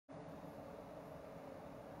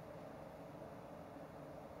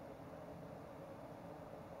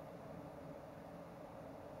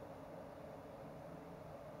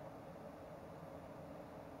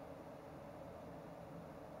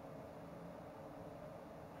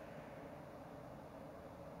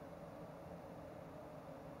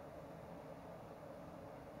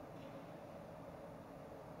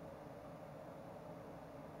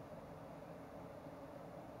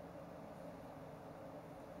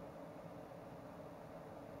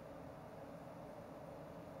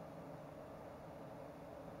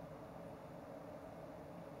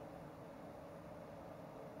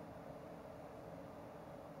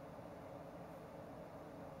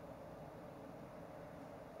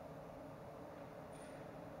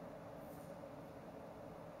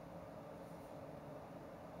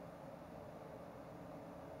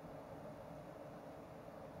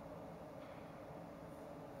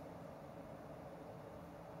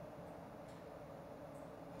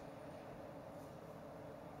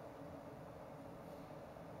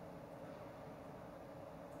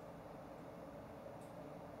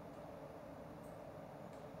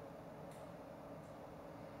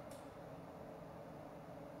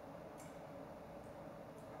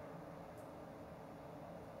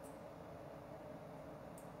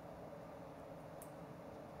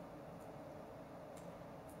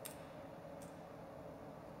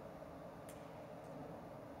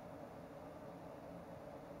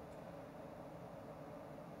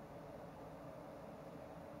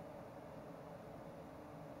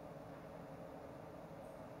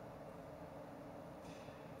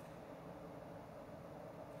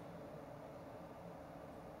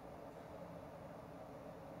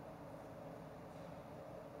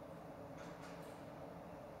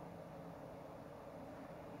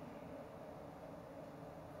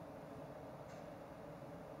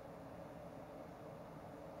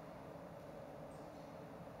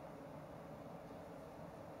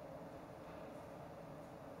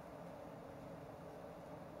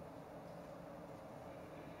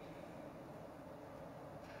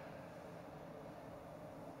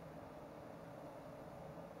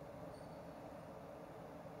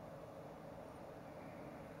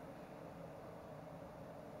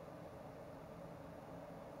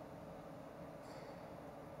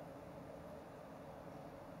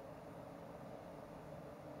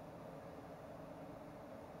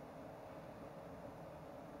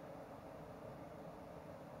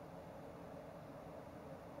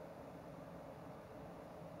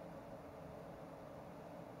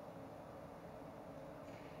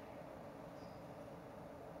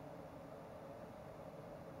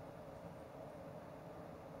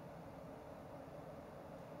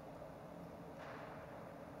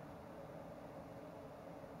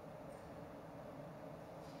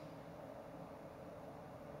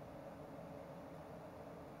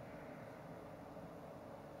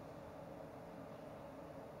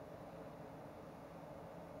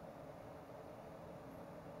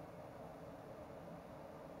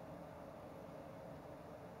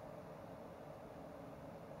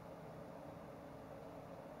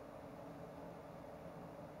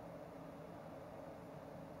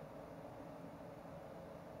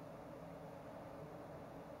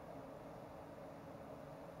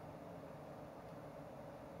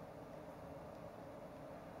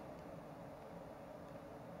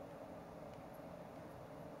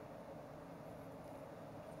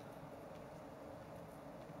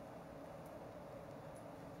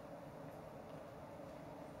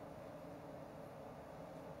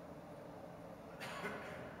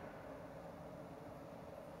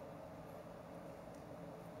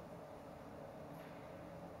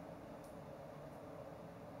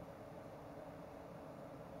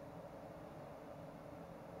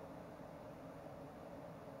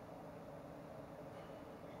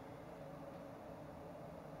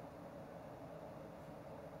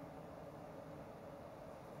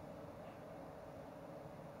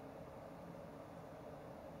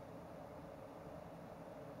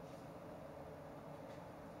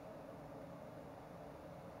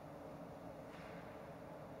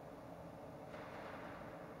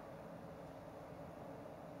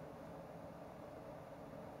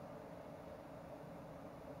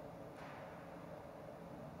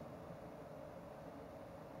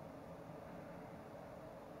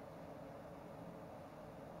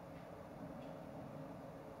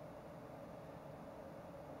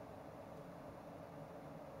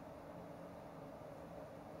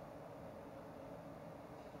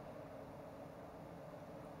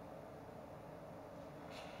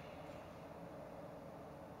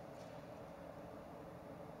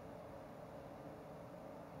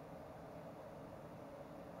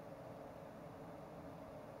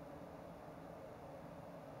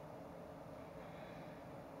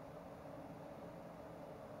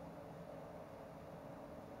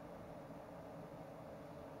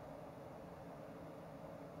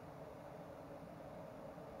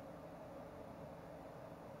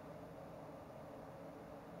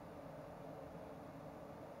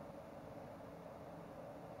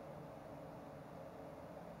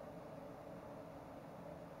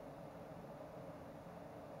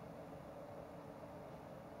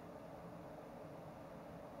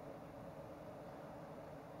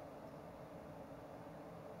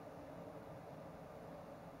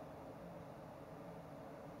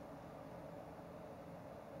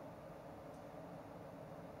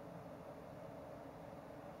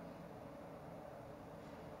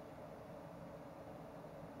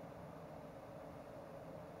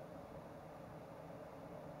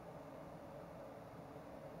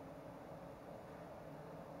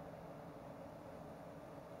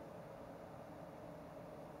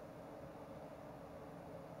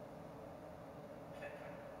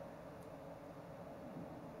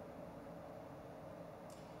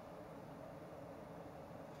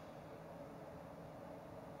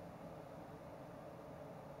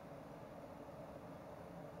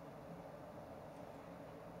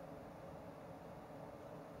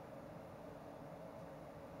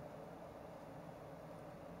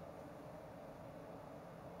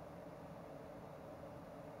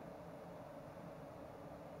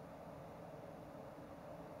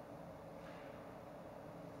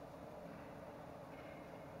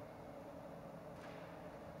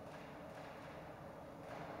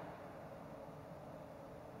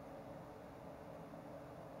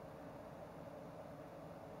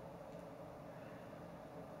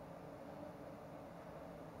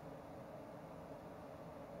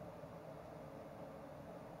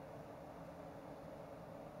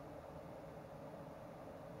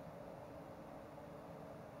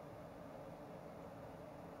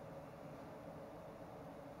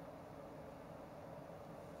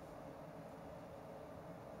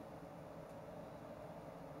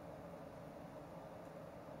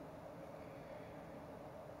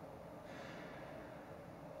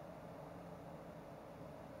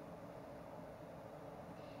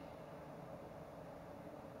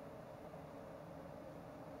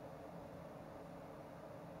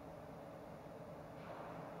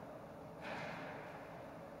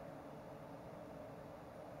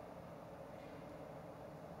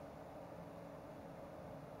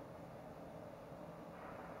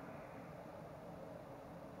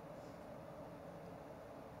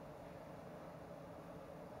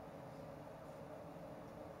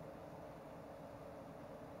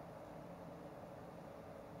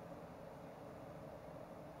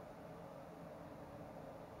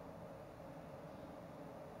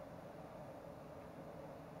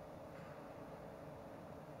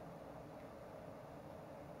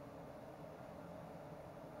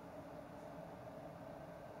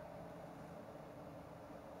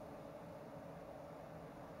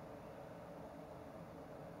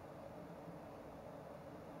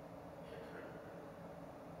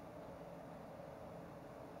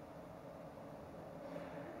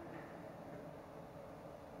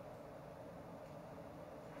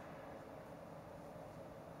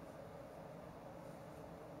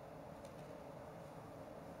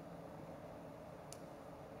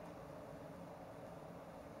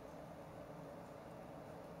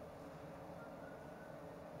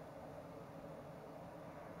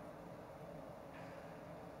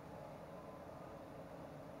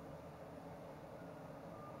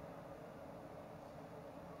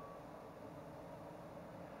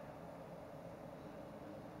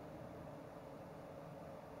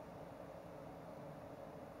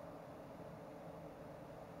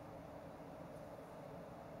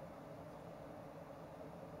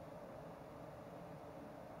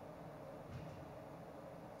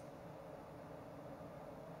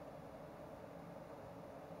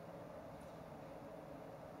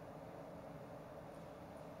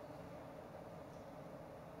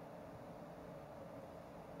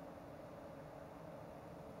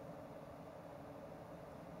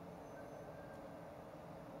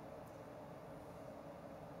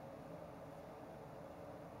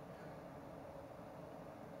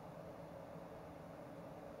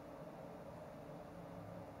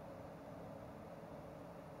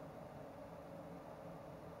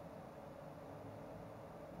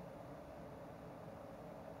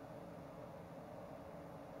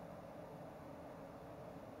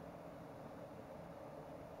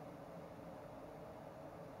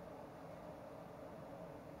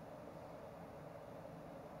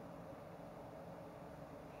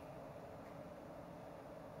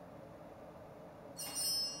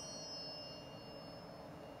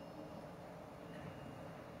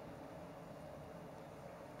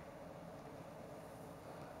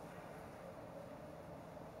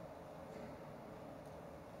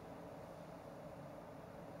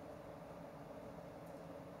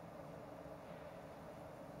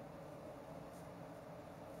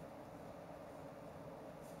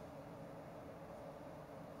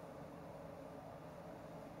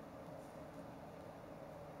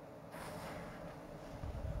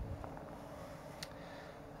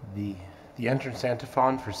The, the entrance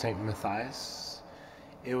antiphon for St. Matthias.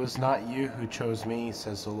 It was not you who chose me,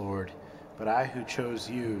 says the Lord, but I who chose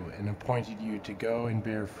you and appointed you to go and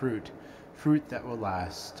bear fruit, fruit that will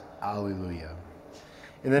last. Alleluia.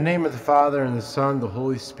 In the name of the Father, and the Son, and the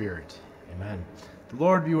Holy Spirit. Amen. The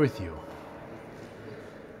Lord be with you.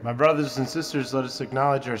 My brothers and sisters, let us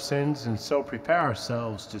acknowledge our sins and so prepare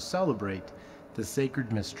ourselves to celebrate the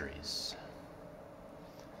sacred mysteries.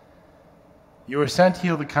 You were sent to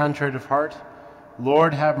heal the contrite of heart.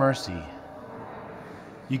 Lord, have mercy.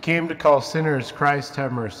 You came to call sinners. Christ,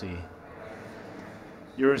 have mercy.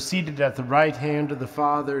 You are seated at the right hand of the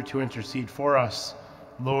Father to intercede for us.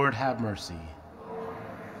 Lord, have mercy.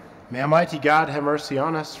 May Almighty God have mercy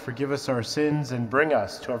on us, forgive us our sins, and bring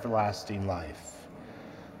us to everlasting life.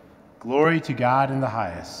 Glory to God in the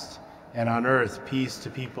highest, and on earth peace to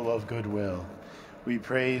people of good will. We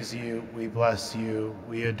praise you, we bless you,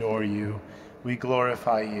 we adore you, we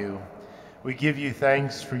glorify you. We give you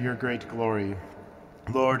thanks for your great glory.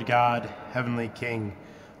 Lord God, heavenly King,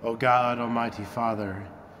 O God, almighty Father,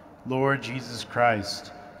 Lord Jesus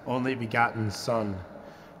Christ, only begotten Son,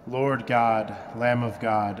 Lord God, Lamb of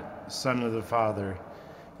God, Son of the Father,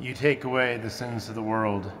 you take away the sins of the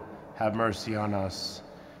world, have mercy on us.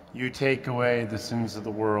 You take away the sins of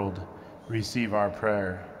the world, receive our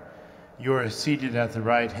prayer. You are seated at the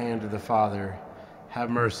right hand of the Father, have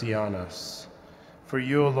mercy on us. For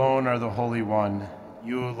you alone are the Holy One,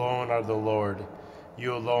 you alone are the Lord,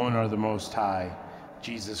 you alone are the Most High,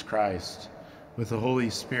 Jesus Christ, with the Holy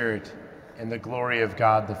Spirit and the glory of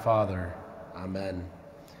God the Father. Amen.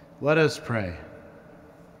 Let us pray.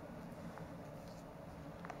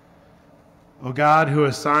 O God, who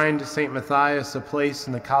assigned St. Matthias a place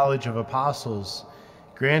in the College of Apostles,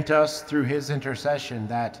 grant us through his intercession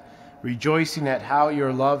that, rejoicing at how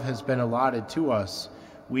your love has been allotted to us,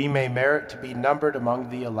 we may merit to be numbered among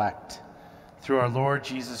the elect. Through our Lord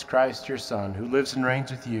Jesus Christ, your Son, who lives and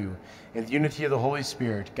reigns with you in the unity of the Holy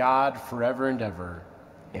Spirit, God, forever and ever.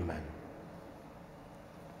 Amen.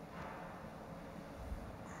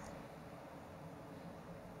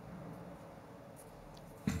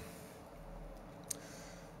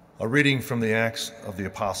 A reading from the Acts of the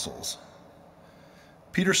Apostles.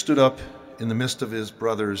 Peter stood up in the midst of his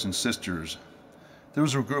brothers and sisters. There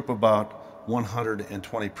was a group of about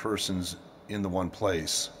 120 persons in the one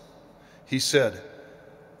place. He said,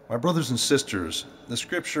 "My brothers and sisters, the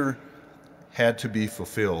scripture had to be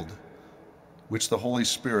fulfilled, which the Holy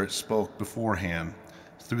Spirit spoke beforehand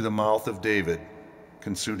through the mouth of David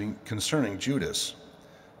concerning Judas,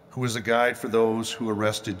 who was a guide for those who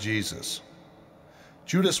arrested Jesus.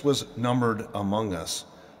 Judas was numbered among us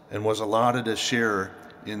and was allotted a share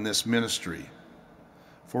in this ministry.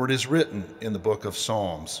 For it is written in the book of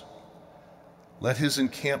Psalms, 'Let his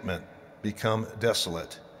encampment become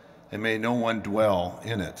desolate, and may no one dwell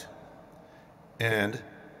in it. And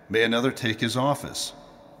may another take his office.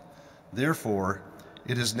 Therefore,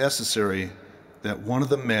 it is necessary that one of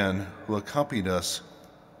the men who accompanied us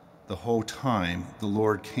the whole time the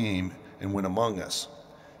Lord came and went among us,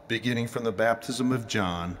 beginning from the baptism of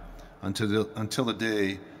John until the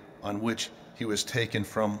day on which he was taken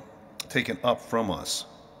up from us,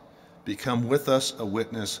 become with us a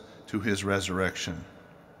witness to his resurrection.'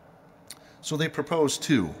 So they proposed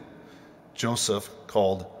two, Joseph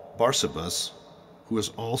called Barsabas, who is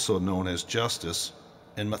also known as Justus,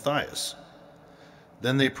 and Matthias.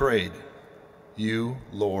 Then they prayed, 'You,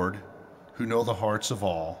 Lord, who know the hearts of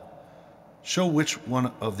all, show which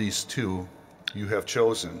one of these two you have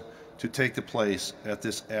chosen to take the place at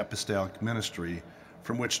this apostolic ministry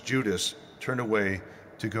from which Judas turned away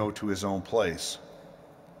to go to his own place.'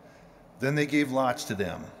 Then they gave lots to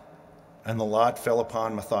them, and the lot fell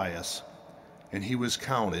upon Matthias, and he was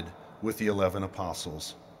counted with the 11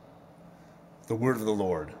 apostles." The word of the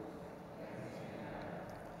Lord.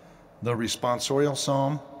 The responsorial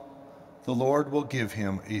psalm, "The Lord will give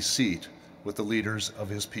him a seat with the leaders of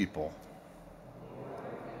his people."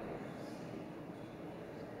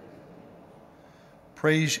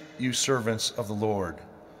 Praise you, servants of the Lord.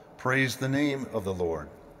 Praise the name of the Lord.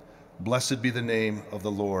 Blessed be the name of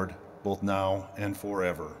the Lord, both now and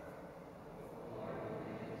forever.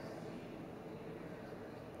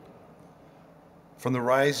 From the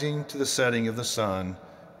rising to the setting of the sun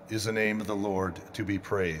is the name of the Lord to be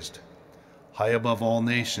praised. High above all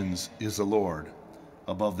nations is the Lord,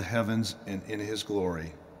 above the heavens and in his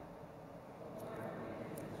glory.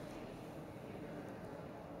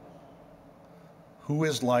 Who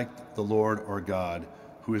is like the Lord our God,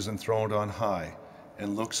 who is enthroned on high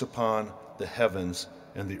and looks upon the heavens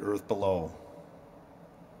and the earth below?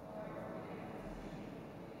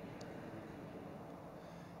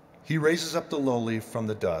 He raises up the lowly from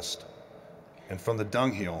the dust, and from the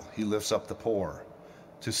dunghill he lifts up the poor,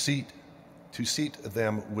 to seat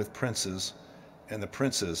them with princes and the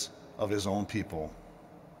princes of his own people.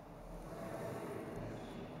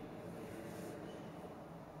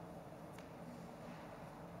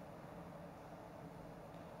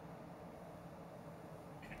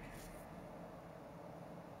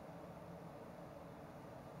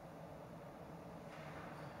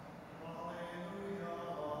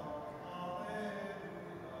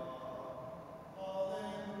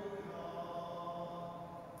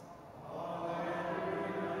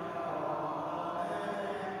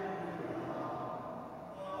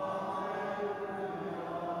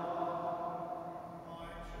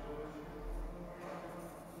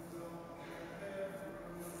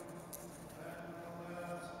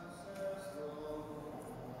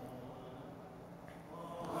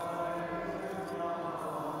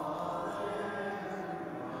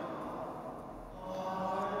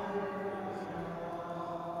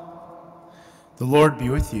 The Lord be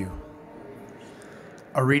with you.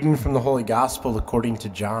 A reading from the Holy Gospel according to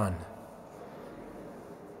John.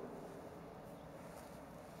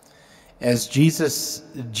 As Jesus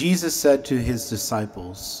said to his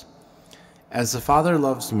disciples, "As the Father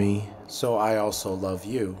loves me, so I also love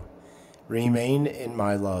you. Remain in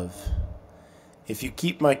my love. If you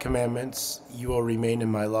keep my commandments, you will remain in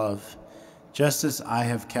my love, just as I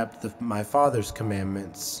have kept my Father's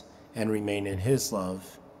commandments and remain in his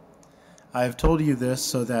love. I have told you this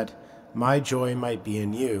so that my joy might be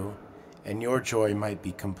in you, and your joy might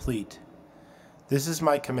be complete. This is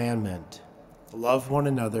my commandment: love one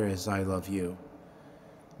another as I love you.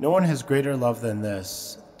 No one has greater love than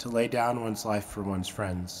this, to lay down one's life for one's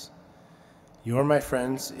friends. You are my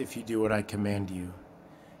friends if you do what I command you.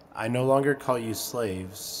 I no longer call you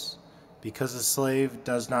slaves, because a slave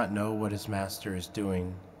does not know what his master is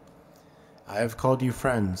doing. I have called you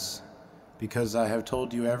friends, because I have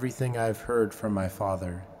told you everything I have heard from my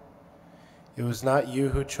Father. It was not you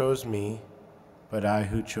who chose me, but I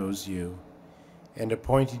who chose you, and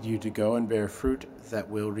appointed you to go and bear fruit that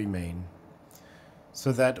will remain,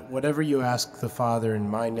 so that whatever you ask the Father in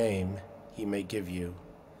my name, he may give you.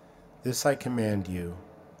 This I command you: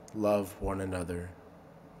 love one another."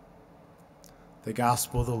 The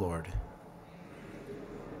Gospel of the Lord.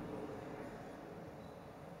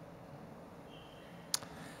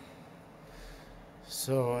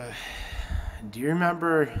 So, do you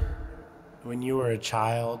remember when you were a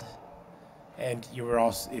child, and you were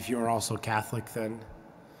also, if you were also Catholic then,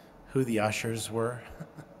 who the ushers were?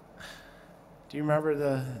 Do you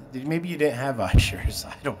remember maybe you didn't have ushers,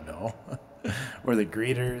 I don't know, or the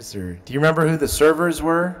greeters, or do you remember who the servers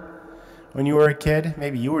were when you were a kid?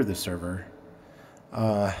 Maybe you were the server.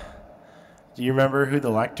 Do you remember who the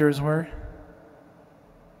lectors were?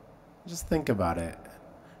 Just think about it.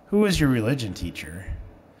 Who was your religion teacher?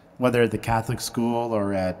 Whether at the Catholic school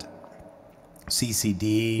or at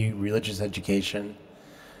CCD, religious education.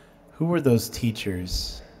 Who were those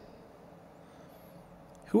teachers?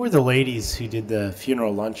 Who were the ladies who did the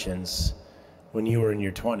funeral luncheons when you were in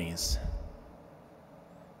your 20s,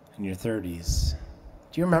 in your 30s?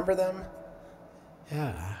 Do you remember them?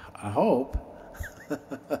 Yeah, I hope.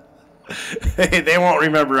 They won't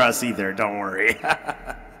remember us either, don't worry.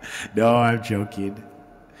 No, I'm joking.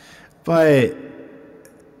 But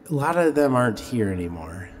a lot of them aren't here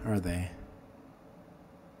anymore, are they?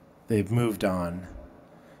 They've moved on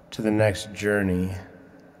to the next journey.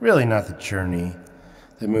 Really not the journey.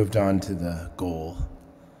 They moved on to the goal,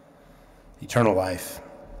 eternal life.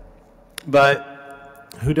 But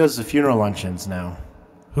who does the funeral luncheons now?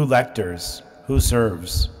 Who lectors? Who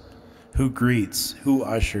serves? Who greets? Who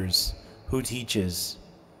ushers? Who teaches?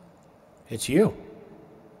 It's you.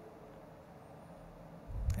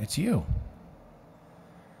 It's you.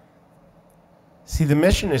 See, the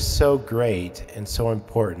mission is so great and so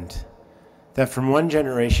important that from one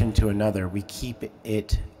generation to another, we keep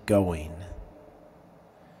it going.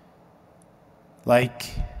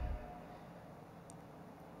 Like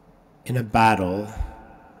in a battle,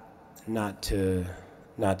 not to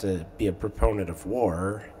be a proponent of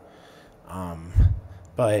war,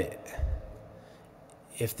 but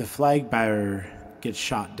if the flag bearer gets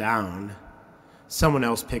shot down, someone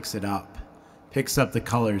else picks up the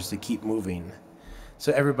colors to keep moving,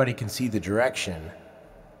 so everybody can see the direction.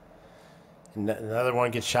 And another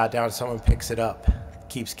one gets shot down, someone picks it up,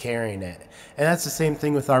 keeps carrying it. And that's the same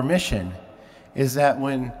thing with our mission, is that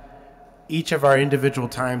when each of our individual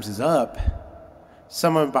times is up,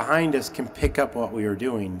 someone behind us can pick up what we are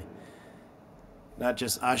doing. Not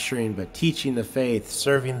just ushering, but teaching the faith,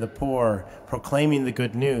 serving the poor, proclaiming the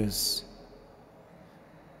good news.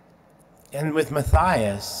 And with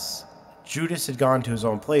Matthias, Judas had gone to his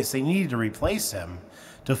own place. They needed to replace him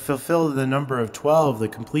to fulfill the number of 12, the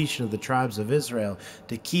completion of the tribes of Israel,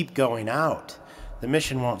 to keep going out. The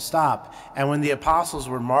mission won't stop. And when the apostles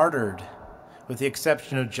were martyred, with the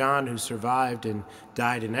exception of John, who survived and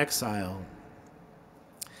died in exile,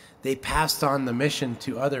 they passed on the mission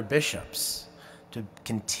to other bishops to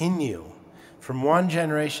continue from one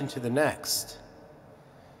generation to the next.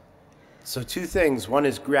 So two things. One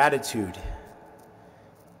is gratitude.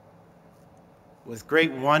 With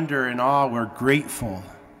great wonder and awe, we're grateful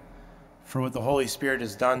for what the Holy Spirit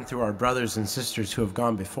has done through our brothers and sisters who have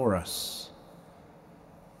gone before us.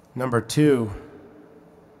 Number two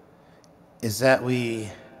is that we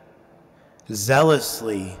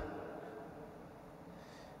zealously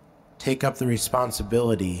take up the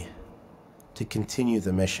responsibility to continue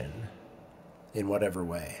the mission in whatever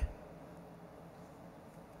way.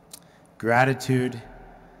 Gratitude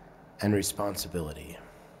and responsibility.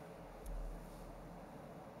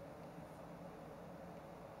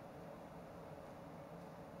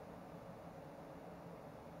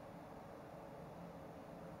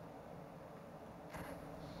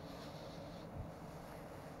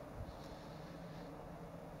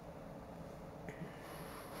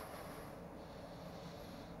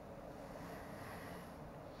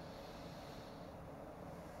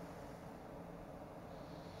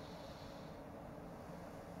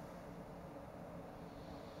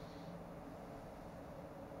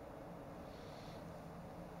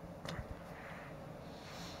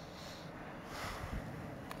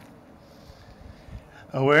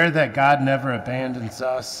 Aware that God never abandons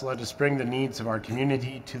us, let us bring the needs of our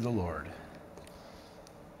community to the Lord.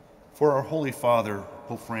 For our Holy Father,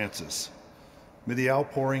 Pope Francis, may the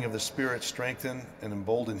outpouring of the Spirit strengthen and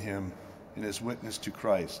embolden him in his witness to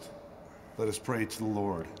Christ. Let us pray to the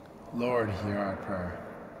Lord. Lord, hear our prayer.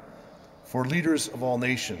 For leaders of all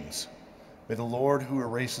nations, may the Lord, who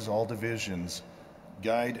erases all divisions,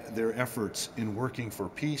 guide their efforts in working for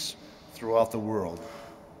peace throughout the world.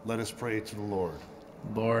 Let us pray to the Lord.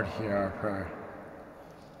 Lord, hear our prayer.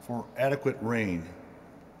 For adequate rain,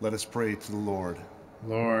 let us pray to the Lord.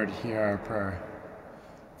 Lord, hear our prayer.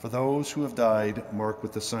 For those who have died marked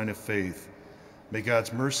with the sign of faith, may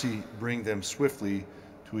God's mercy bring them swiftly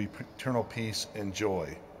to eternal peace and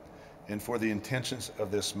joy. And for the intentions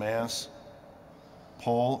of this Mass,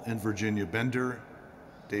 Paul and Virginia Bender,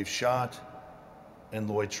 Dave Schott, and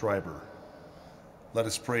Lloyd Schreiber. Let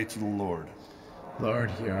us pray to the Lord. Lord,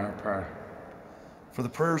 hear our prayer. For the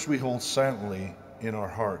prayers we hold silently in our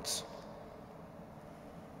hearts,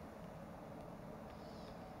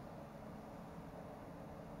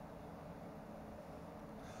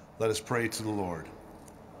 let us pray to the Lord.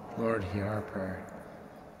 Lord, hear our prayer.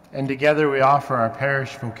 And together we offer our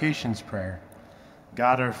parish vocations prayer.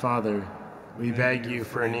 God our Father, we beg you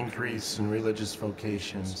for an increase in religious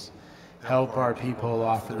vocations. Help our people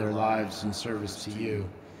offer their lives in service to you.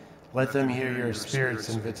 Let them hear your Spirit's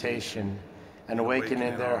invitation and awaken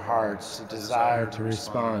in their hearts a desire to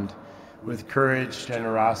respond with courage,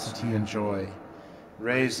 generosity, and joy.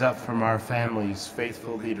 Raise up from our families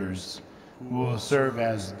faithful leaders who will serve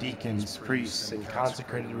as deacons, priests, and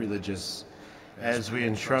consecrated religious, as we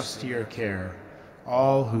entrust to your care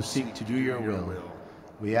all who seek to do your will.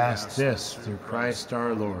 We ask this through Christ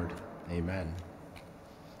our Lord. Amen.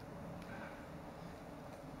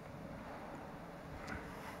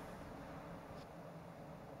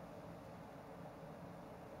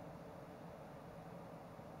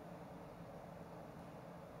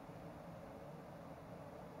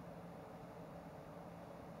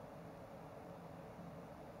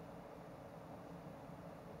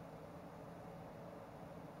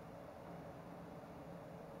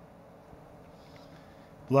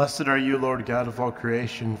 Blessed are you, Lord God of all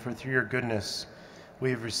creation, for through your goodness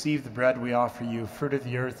we have received the bread we offer you, fruit of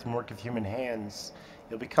the earth and work of human hands.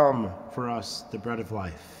 You'll become for us the bread of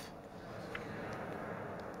life.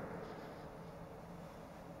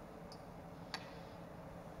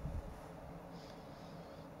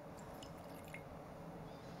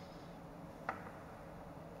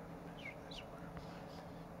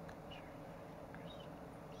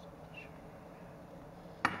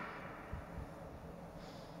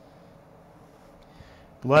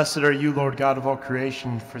 Blessed are you, Lord God of all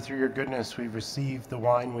creation, for through your goodness we've received the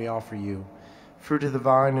wine we offer you, fruit of the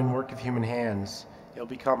vine and work of human hands. It'll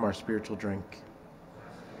become our spiritual drink.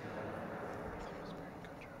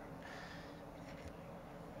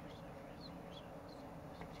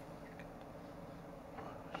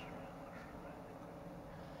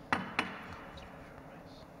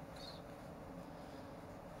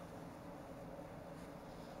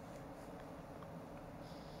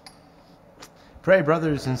 Pray,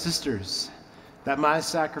 brothers and sisters, that my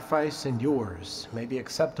sacrifice and yours may be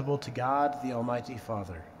acceptable to God, the Almighty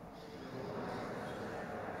Father.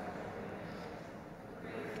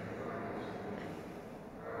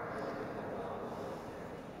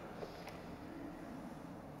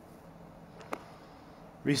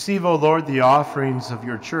 Receive, O Lord, the offerings of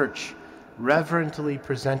your church, reverently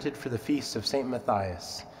presented for the feast of St.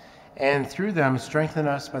 Matthias, and through them strengthen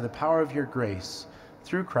us by the power of your grace,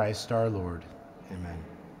 through Christ our Lord. Amen.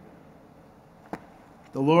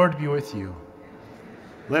 The Lord be with you.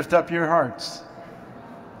 Lift up your hearts.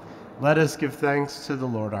 Let us give thanks to the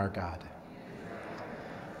Lord our God.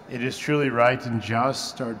 It is truly right and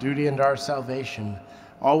just, our duty and our salvation,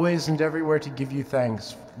 always and everywhere to give you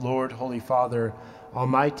thanks, Lord, Holy Father,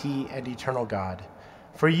 Almighty and eternal God.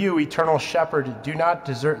 For you, eternal shepherd, do not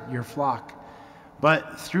desert your flock,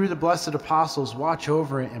 but through the blessed apostles watch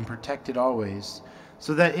over it and protect it always,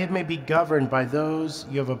 so that it may be governed by those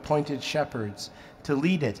you have appointed shepherds to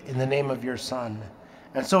lead it in the name of your Son.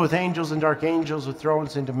 And so with angels and archangels, with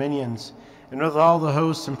thrones and dominions, and with all the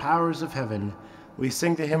hosts and powers of heaven, we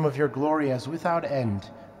sing the hymn of your glory as without end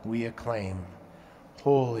we acclaim.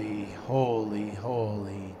 Holy, holy,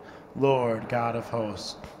 holy, Lord God of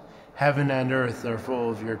hosts, heaven and earth are full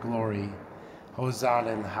of your glory. Hosanna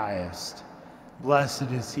in the highest. Blessed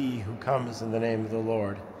is he who comes in the name of the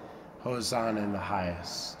Lord. Hosanna in the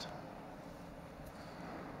highest.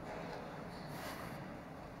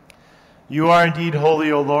 You are indeed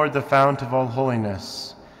holy, O Lord, the fount of all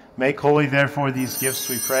holiness. Make holy, therefore, these gifts,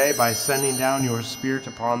 we pray, by sending down your Spirit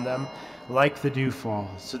upon them like the dewfall,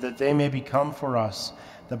 so that they may become for us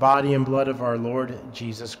the body and blood of our Lord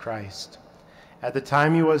Jesus Christ. At the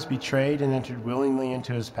time he was betrayed and entered willingly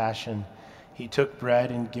into his passion, he took bread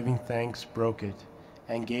and, giving thanks, broke it,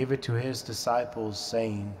 and gave it to his disciples,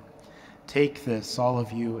 saying, "Take this, all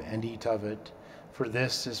of you, and eat of it, for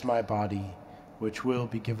this is my body, which will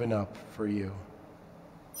be given up for you."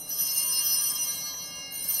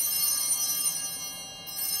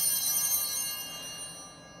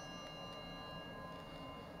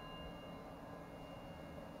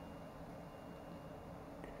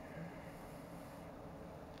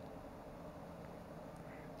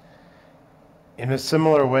 In a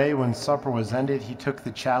similar way, when supper was ended, he took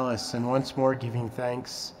the chalice, and once more giving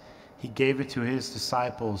thanks, he gave it to his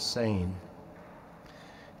disciples, saying,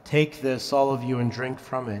 "Take this, all of you, and drink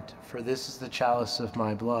from it, for this is the chalice of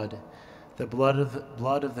my blood, the blood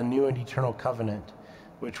of the new and eternal covenant,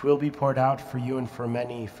 which will be poured out for you and for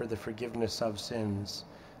many for the forgiveness of sins.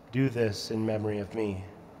 Do this in memory of me."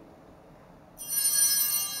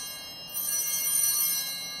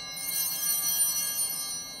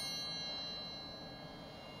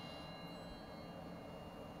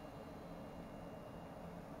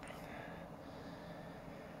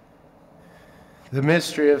 The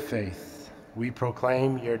mystery of faith. We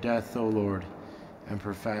proclaim your death, O Lord, and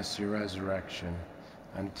profess your resurrection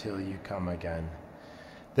until you come again.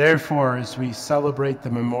 Therefore, as we celebrate the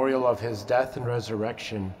memorial of his death and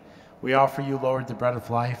resurrection, we offer you, Lord, the bread of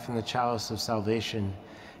life and the chalice of salvation,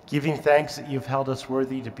 giving thanks that you've held us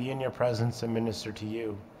worthy to be in your presence and minister to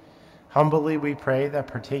you. Humbly we pray that,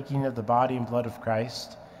 partaking of the body and blood of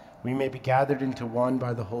Christ, we may be gathered into one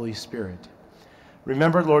by the Holy Spirit.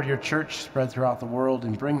 Remember, Lord, your church spread throughout the world,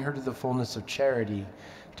 and bring her to the fullness of charity,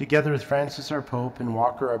 together with Francis our Pope and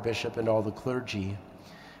Walker our Bishop and all the clergy.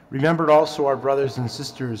 Remember also our brothers and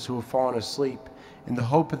sisters who have fallen asleep in the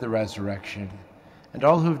hope of the resurrection, and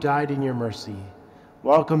all who have died in your mercy.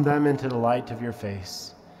 Welcome them into the light of your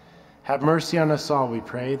face. Have mercy on us all, we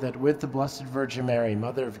pray, that with the Blessed Virgin Mary,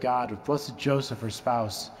 Mother of God, with blessed Joseph, her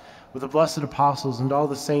spouse, with the blessed apostles and all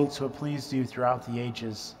the saints who have pleased you throughout the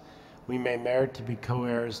ages, we may merit to be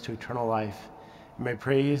co-heirs to eternal life, and may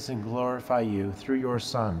praise and glorify you through your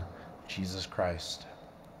Son, Jesus Christ.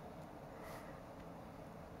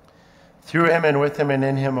 Through him and with him and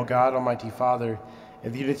in him, O God, Almighty Father,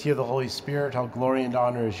 in the unity of the Holy Spirit, all glory and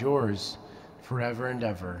honor is yours forever and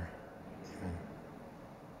ever. Amen.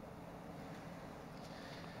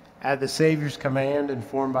 At the Savior's command,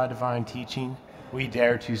 informed by divine teaching, we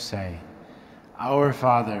dare to say, Our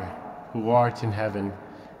Father, who art in heaven,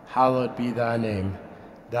 hallowed be thy name.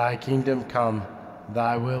 Thy kingdom come,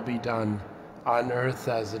 thy will be done, on earth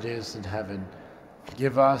as it is in heaven.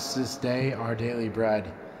 Give us this day our daily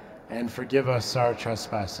bread, and forgive us our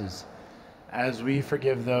trespasses, as we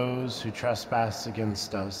forgive those who trespass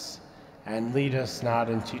against us. And lead us not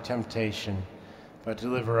into temptation, but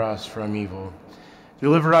deliver us from evil.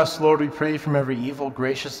 Deliver us, Lord, we pray, from every evil.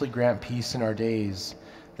 Graciously grant peace in our days,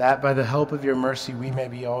 that by the help of your mercy we may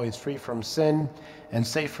be always free from sin and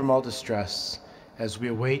safe from all distress, as we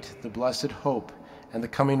await the blessed hope and the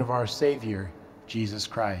coming of our Savior, Jesus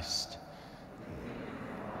Christ.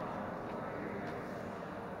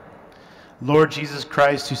 Lord Jesus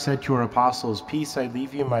Christ, who said to your apostles, "Peace I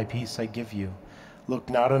leave you, my peace I give you," look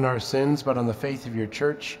not on our sins, but on the faith of your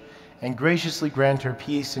church, and graciously grant her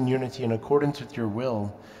peace and unity in accordance with your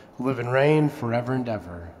will, who live and reign forever and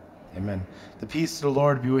ever. Amen. The peace of the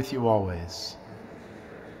Lord be with you always.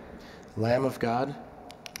 Lamb of God,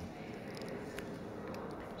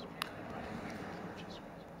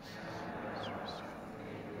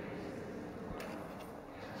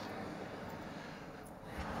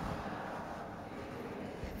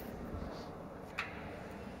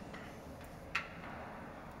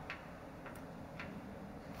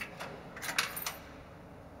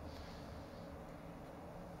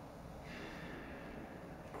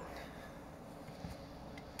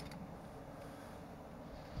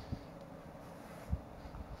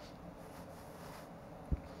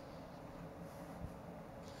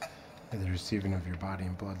 may the receiving of your body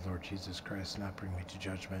and blood, Lord Jesus Christ, not bring me to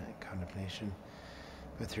judgment and condemnation,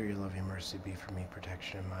 but through your loving mercy be for me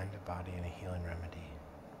protection in mind and body and a healing remedy.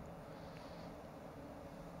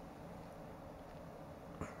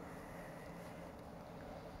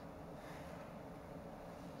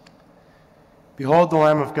 Behold the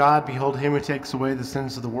Lamb of God, behold him who takes away the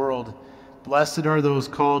sins of the world. Blessed are those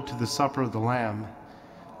called to the supper of the Lamb.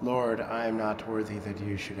 Lord, I am not worthy that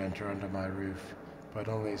you should enter under my roof, but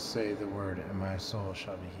only say the word, and my soul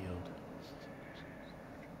shall be healed.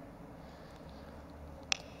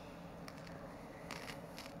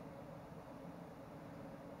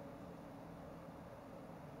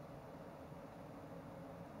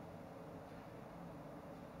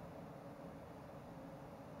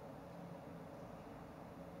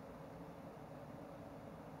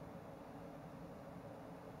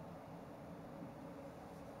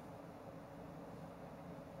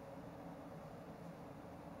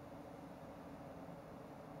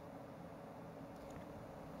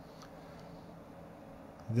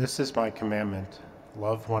 This is my commandment,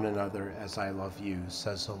 love one another as I love you,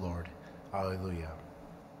 says the Lord. Alleluia.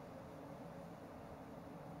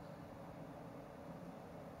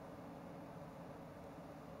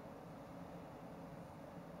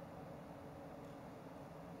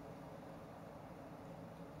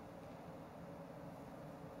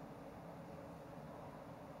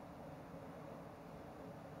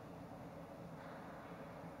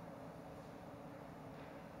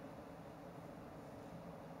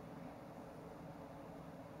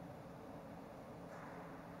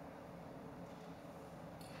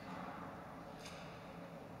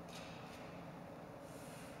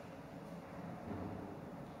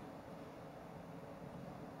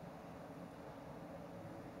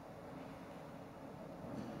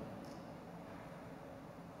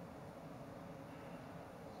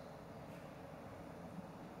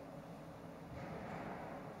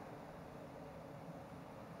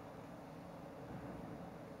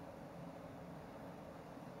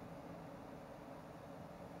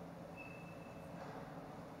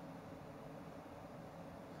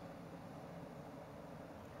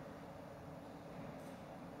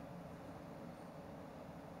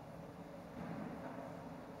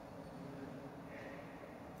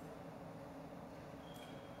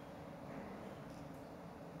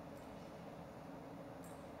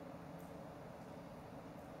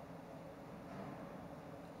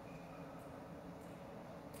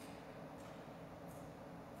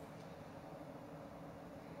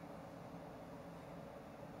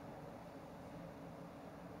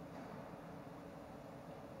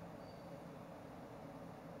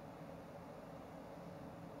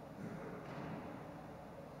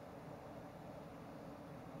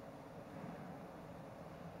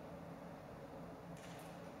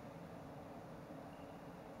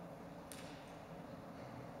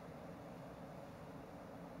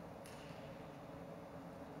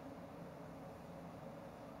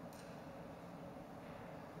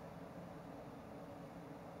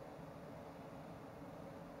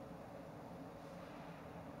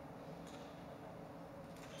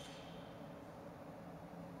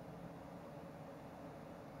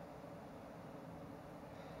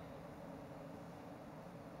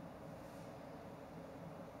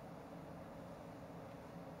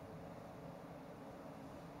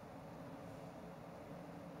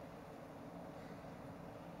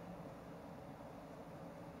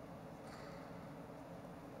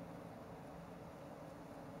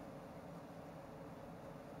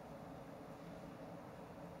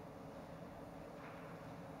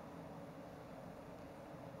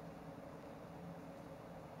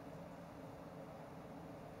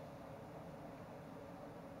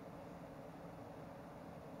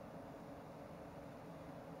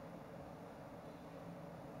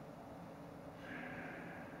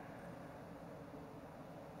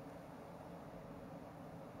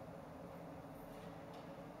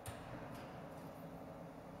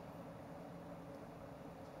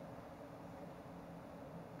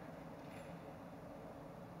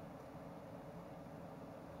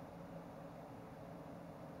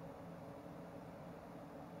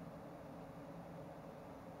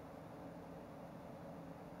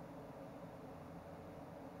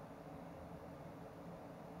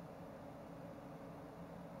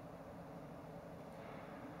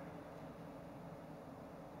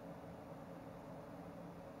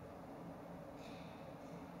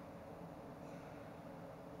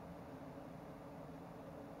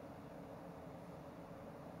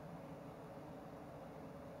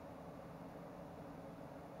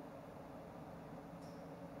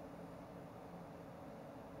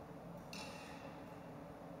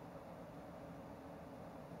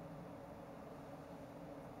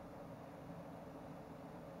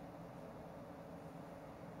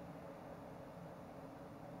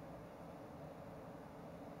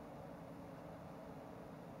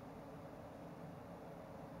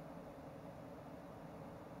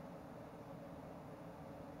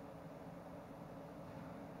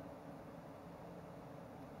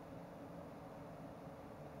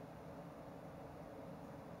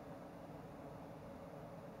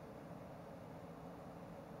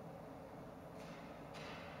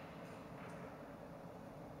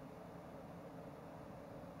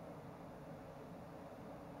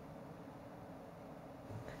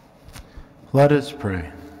 Let us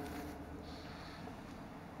pray.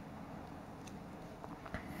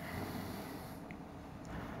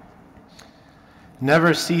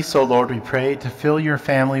 Never cease, O Lord, we pray, to fill your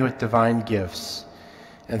family with divine gifts,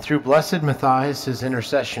 and through blessed Matthias, his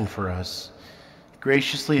intercession for us,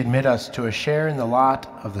 graciously admit us to a share in the lot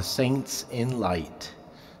of the saints in light.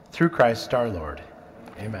 Through Christ our Lord.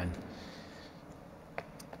 Amen.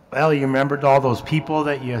 Well, you remembered all those people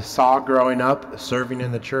that you saw growing up serving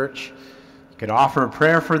in the church. You could offer a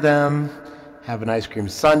prayer for them, have an ice cream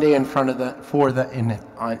sundae in front of them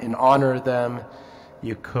in honor of them.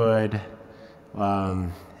 You could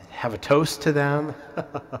have a toast to them,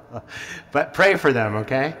 but pray for them,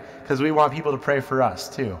 okay? Because we want people to pray for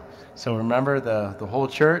us too. So remember the whole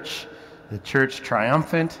church, the church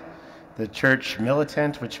triumphant, the church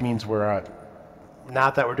militant, which means we're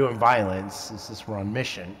not that we're doing violence, it's just we're on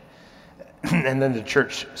mission. And then the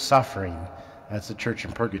church suffering, that's the church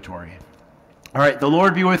in purgatory. All right, the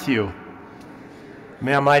Lord be with you.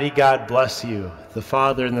 May Almighty God bless you, the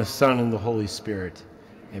Father and the Son and the Holy Spirit.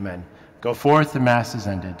 Amen. Go forth, the Mass is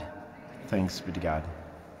ended. Thanks be to God.